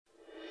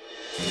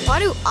Why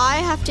do I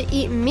have to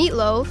eat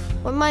meatloaf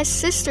when my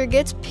sister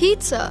gets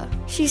pizza?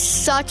 She's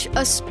such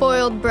a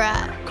spoiled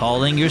brat.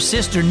 Calling your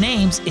sister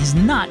names is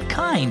not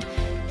kind.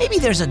 Maybe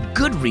there's a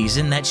good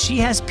reason that she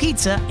has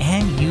pizza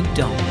and you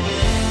don't.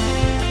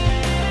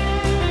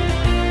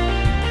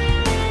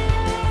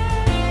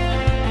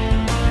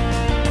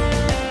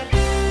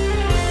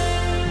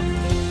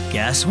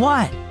 Guess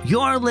what?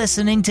 You're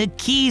listening to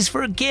Keys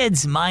for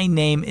Kids. My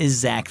name is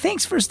Zach.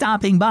 Thanks for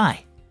stopping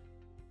by.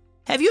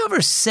 Have you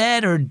ever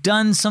said or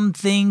done some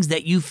things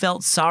that you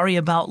felt sorry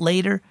about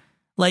later?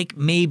 Like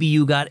maybe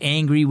you got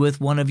angry with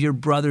one of your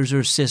brothers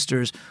or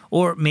sisters,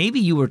 or maybe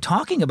you were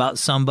talking about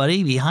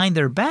somebody behind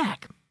their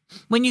back.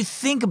 When you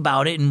think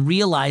about it and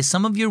realize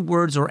some of your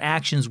words or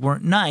actions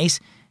weren't nice,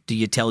 do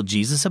you tell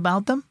Jesus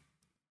about them?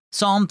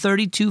 Psalm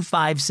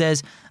 32:5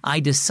 says, I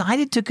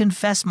decided to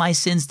confess my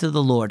sins to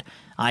the Lord.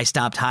 I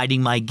stopped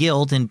hiding my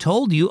guilt and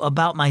told you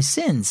about my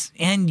sins,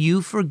 and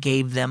you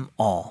forgave them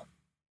all.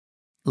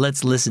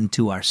 Let's listen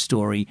to our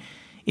story.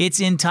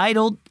 It's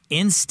entitled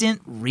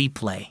Instant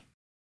Replay.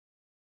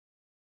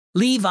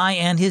 Levi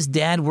and his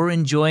dad were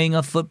enjoying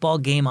a football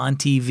game on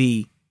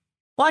TV.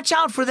 Watch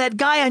out for that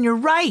guy on your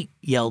right,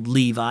 yelled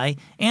Levi,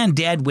 and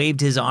Dad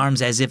waved his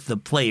arms as if the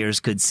players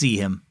could see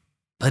him.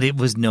 But it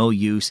was no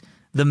use.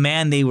 The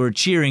man they were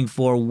cheering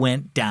for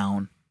went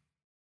down.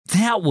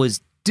 That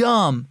was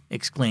dumb,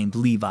 exclaimed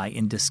Levi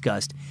in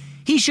disgust.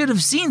 He should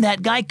have seen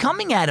that guy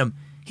coming at him.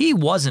 He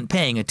wasn't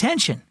paying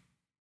attention.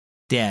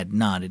 Dad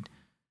nodded.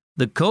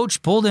 The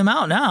coach pulled him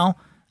out now.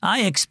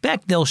 I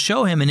expect they'll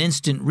show him an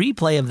instant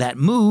replay of that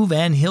move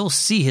and he'll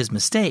see his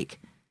mistake.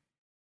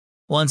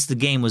 Once the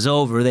game was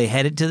over, they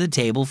headed to the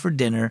table for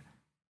dinner.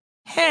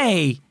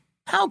 Hey,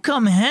 how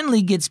come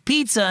Henley gets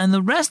pizza and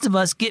the rest of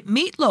us get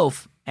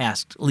meatloaf?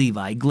 Asked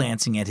Levi,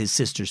 glancing at his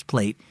sister's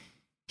plate.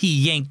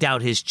 He yanked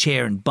out his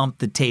chair and bumped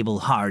the table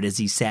hard as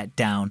he sat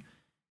down.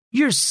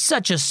 You're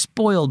such a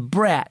spoiled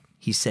brat,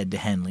 he said to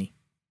Henley.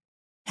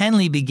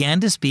 Henley began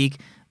to speak,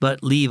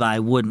 but Levi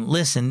wouldn't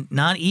listen,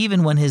 not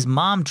even when his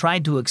mom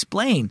tried to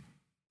explain.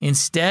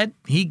 Instead,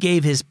 he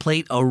gave his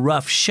plate a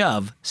rough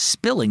shove,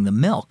 spilling the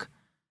milk.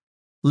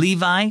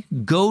 Levi,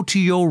 go to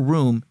your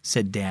room,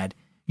 said Dad.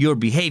 Your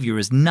behavior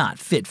is not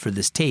fit for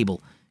this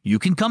table. You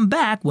can come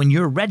back when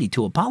you're ready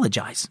to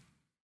apologize.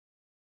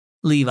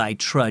 Levi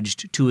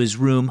trudged to his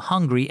room,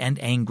 hungry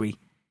and angry.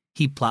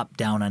 He plopped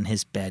down on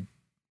his bed.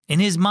 In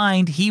his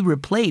mind, he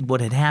replayed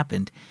what had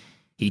happened.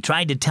 He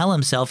tried to tell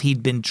himself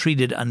he'd been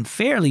treated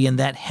unfairly and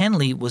that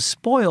Henley was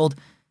spoiled,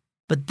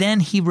 but then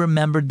he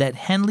remembered that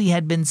Henley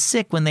had been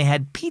sick when they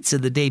had pizza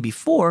the day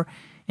before,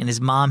 and his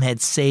mom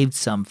had saved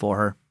some for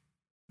her.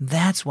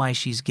 That's why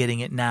she's getting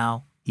it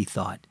now, he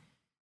thought.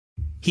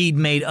 He'd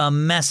made a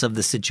mess of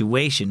the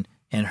situation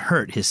and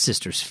hurt his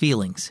sister's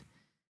feelings.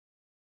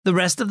 The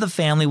rest of the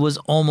family was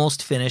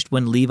almost finished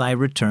when Levi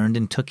returned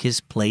and took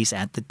his place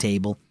at the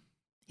table.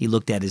 He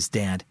looked at his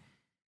dad.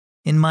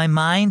 In my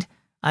mind,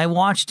 I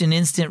watched an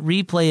instant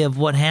replay of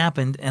what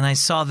happened, and I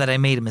saw that I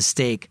made a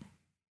mistake.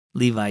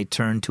 Levi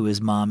turned to his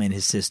mom and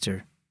his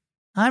sister.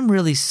 I'm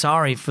really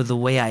sorry for the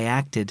way I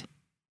acted.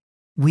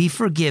 We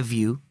forgive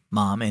you,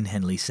 Mom and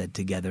Henley said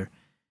together.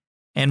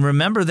 And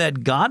remember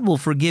that God will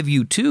forgive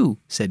you too,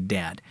 said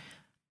Dad.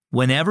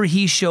 Whenever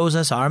he shows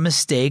us our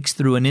mistakes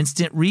through an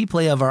instant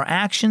replay of our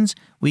actions,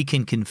 we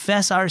can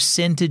confess our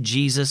sin to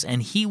Jesus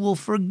and he will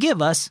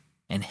forgive us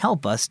and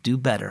help us do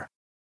better.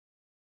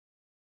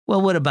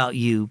 Well, what about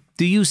you?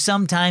 Do you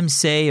sometimes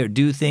say or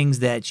do things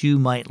that you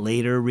might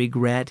later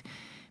regret?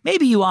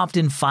 Maybe you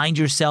often find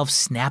yourself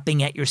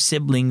snapping at your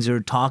siblings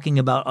or talking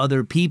about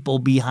other people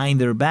behind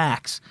their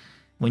backs.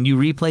 When you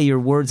replay your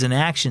words and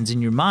actions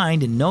in your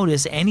mind and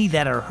notice any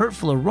that are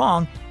hurtful or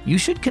wrong, you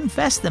should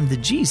confess them to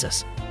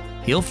Jesus.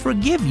 He'll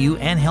forgive you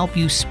and help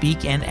you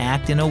speak and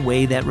act in a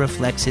way that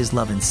reflects his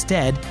love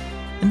instead,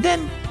 and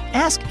then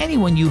ask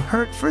anyone you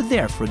hurt for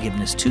their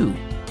forgiveness too.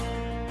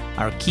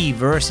 Our key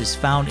verse is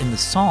found in the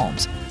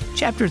Psalms,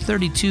 chapter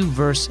 32,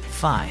 verse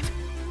 5.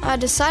 I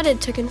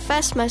decided to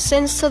confess my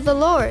sins to the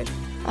Lord.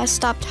 I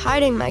stopped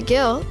hiding my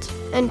guilt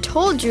and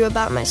told you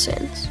about my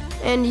sins,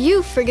 and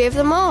you forgave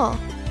them all.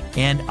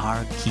 And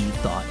our key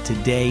thought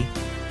today,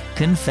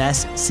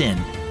 confess sin.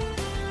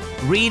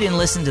 Read and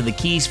listen to the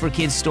Keys for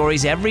Kids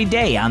stories every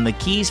day on the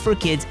Keys for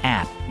Kids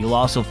app. You'll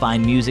also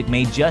find music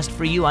made just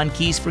for you on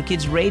Keys for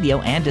Kids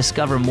Radio and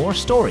discover more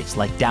stories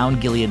like Down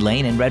Gilead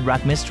Lane and Red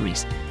Rock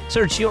Mysteries.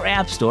 Search your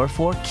app store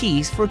for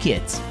Keys for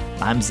Kids.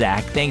 I'm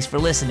Zach. Thanks for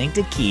listening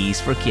to Keys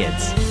for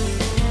Kids.